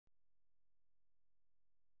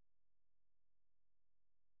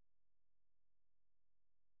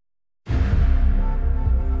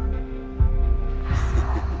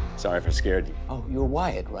Sorry if I scared you. Oh, you're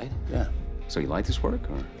Wyatt, right? Yeah. So you like this work,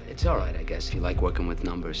 or? It's all right, I guess, if you like working with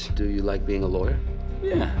numbers. Do you like being a lawyer?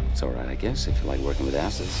 Yeah, it's all right, I guess, if you like working with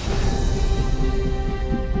asses.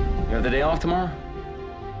 You have the day off tomorrow?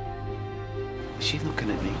 Is she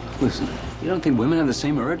looking at me? Listen, you don't think women have the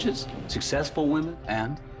same urges? Successful women?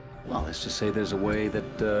 And? Well, let's just say there's a way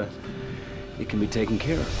that it can be taken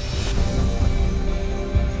care of.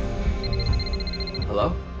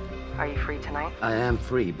 Hello? Are you free tonight? I am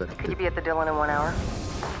free, but... Could you be at the Dillon in 1 hour?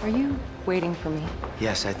 Are you waiting for me?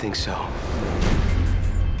 Yes, I think so.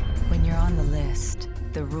 When you're on the list,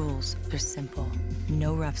 the rules are simple.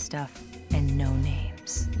 No rough stuff and no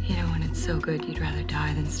names. You know, when it's so good, you'd rather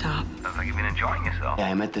die than stop. Sounds like you've been enjoying yourself. Yeah,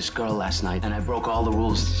 I met this girl last night, and I broke all the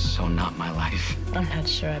rules, so not my life. I'm not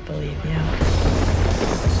sure I believe you.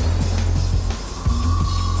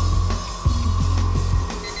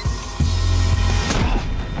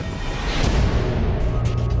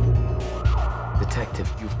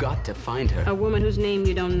 Detective, you've got to find her. A woman whose name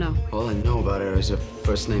you don't know. All I know about her is her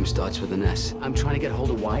first name starts with an S. I'm trying to get hold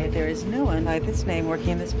of Wyatt. There is no one by this name working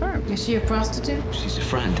in this firm. Is she a prostitute? She's a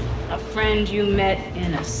friend. A friend you met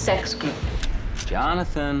in a sex group.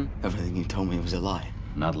 Jonathan. Everything you told me was a lie.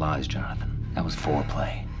 Not lies, Jonathan. That was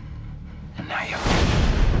foreplay. And now you're...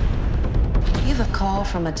 You have a call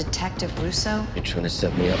from a Detective Russo? You're trying to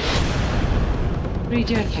set me up. What are you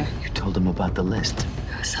doing here? You told him about the list.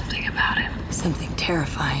 There was something about him. Something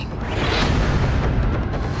terrifying.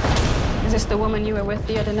 Is this the woman you were with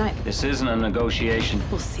the other night? This isn't a negotiation.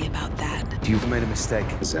 We'll see about that. You've made a mistake.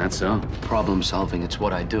 Is that so? Problem solving, it's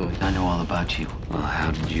what I do. I know all about you. Well,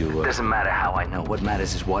 how did you, Doesn't matter how I know. What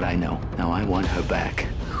matters is what I know. Now I want her back.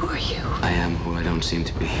 Who are you? I am who I don't seem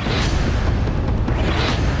to be.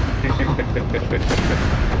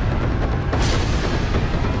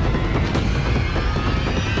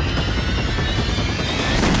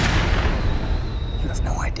 You have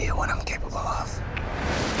no idea what I'm capable of.